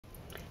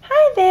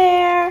Hi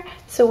there!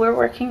 So we're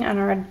working on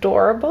our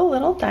adorable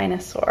little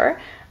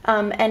dinosaur.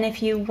 And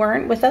if you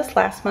weren't with us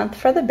last month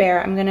for the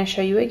bear, I'm going to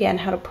show you again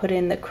how to put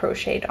in the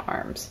crocheted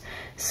arms.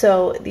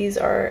 So these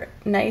are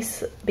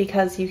nice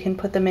because you can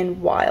put them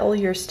in while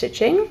you're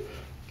stitching.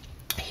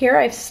 Here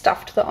I've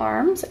stuffed the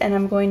arms and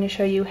I'm going to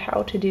show you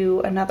how to do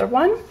another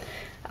one.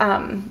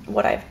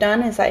 What I've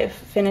done is I've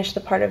finished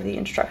the part of the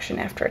instruction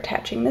after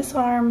attaching this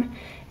arm,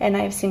 and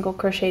I've single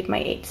crocheted my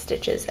 8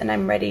 stitches, and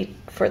I'm ready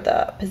for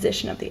the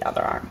position of the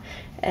other arm.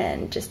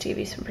 And just to give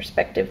you some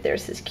perspective,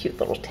 there's this cute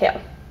little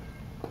tail.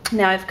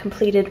 Now I've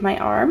completed my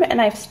arm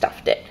and I've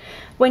stuffed it.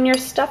 When you're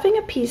stuffing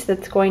a piece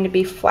that's going to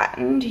be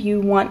flattened, you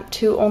want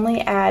to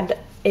only add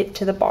it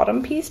to the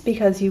bottom piece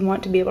because you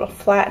want to be able to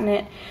flatten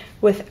it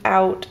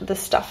without the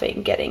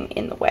stuffing getting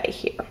in the way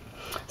here.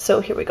 So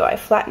here we go, I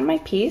flattened my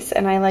piece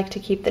and I like to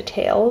keep the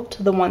tail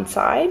to the one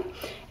side,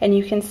 and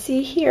you can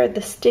see here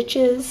the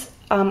stitches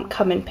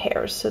come in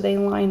pairs, so they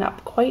line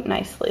up quite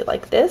nicely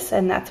like this,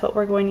 and that's what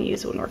we're going to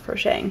use when we're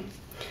crocheting.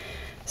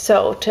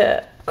 So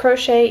to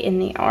crochet in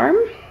the arm,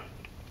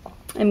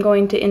 I'm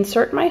going to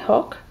insert my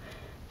hook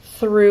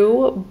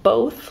through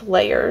both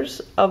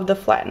layers of the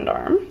flattened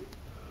arm,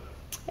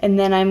 and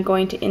then I'm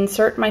going to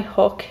insert my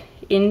hook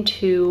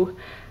into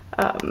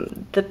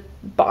the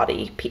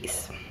body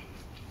piece.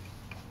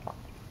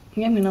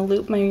 Okay, I'm going to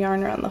loop my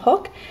yarn around the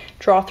hook,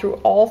 draw through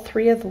all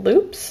 3 of the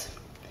loops,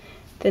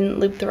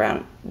 then loop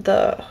around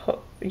the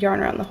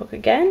yarn around the hook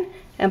again,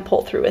 and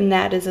pull through, and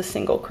that is a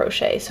single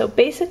crochet. So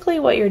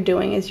basically what you're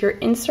doing is you're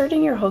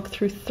inserting your hook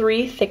through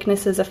 3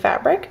 thicknesses of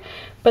fabric,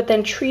 but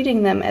then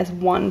treating them as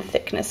 1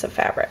 thickness of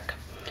fabric.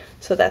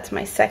 So that's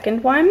my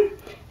second one,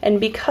 and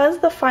because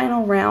the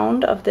final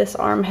round of this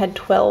arm had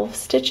 12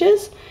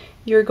 stitches,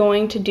 you're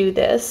going to do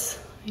this.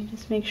 Let me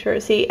just make sure,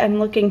 see, I'm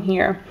looking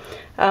here.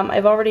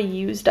 I've already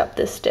used up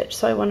this stitch,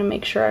 so I want to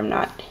make sure I'm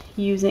not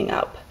using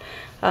up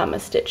a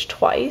stitch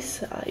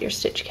twice. Your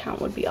stitch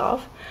count would be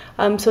off.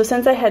 So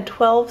since I had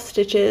 12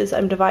 stitches,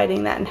 I'm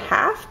dividing that in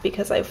half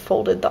because I've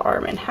folded the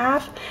arm in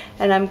half,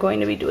 and I'm going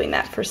to be doing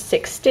that for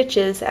 6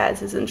 stitches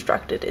as is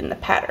instructed in the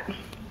pattern.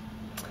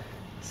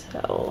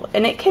 So,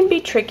 and it can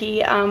be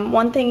tricky.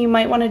 One thing you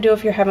might want to do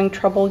if you're having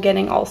trouble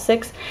getting all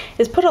 6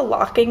 is put a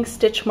locking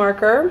stitch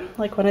marker,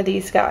 like one of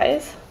these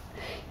guys,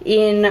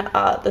 in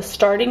the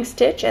starting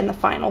stitch and the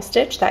final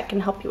stitch. That can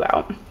help you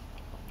out.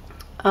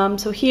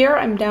 So here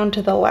I'm down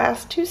to the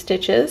last 2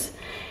 stitches,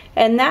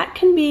 and that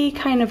can be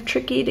kind of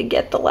tricky to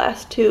get the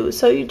last 2.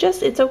 So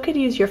it's okay to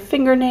use your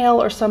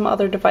fingernail or some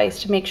other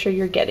device to make sure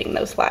you're getting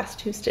those last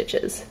 2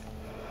 stitches.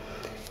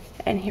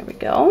 And here we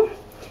go.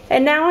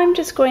 And now I'm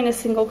just going to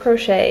single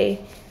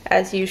crochet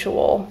as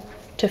usual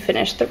to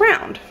finish the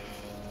round.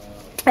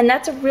 And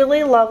that's a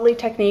really lovely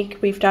technique.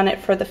 We've done it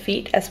for the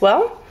feet as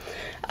well.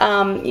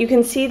 You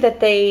can see that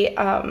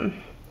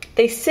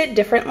they sit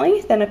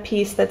differently than a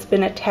piece that's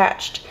been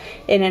attached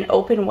in an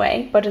open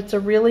way, but it's a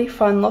really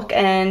fun look,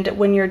 and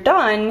when you're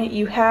done,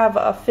 you have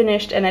a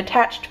finished and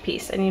attached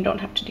piece and you don't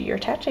have to do your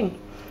attaching.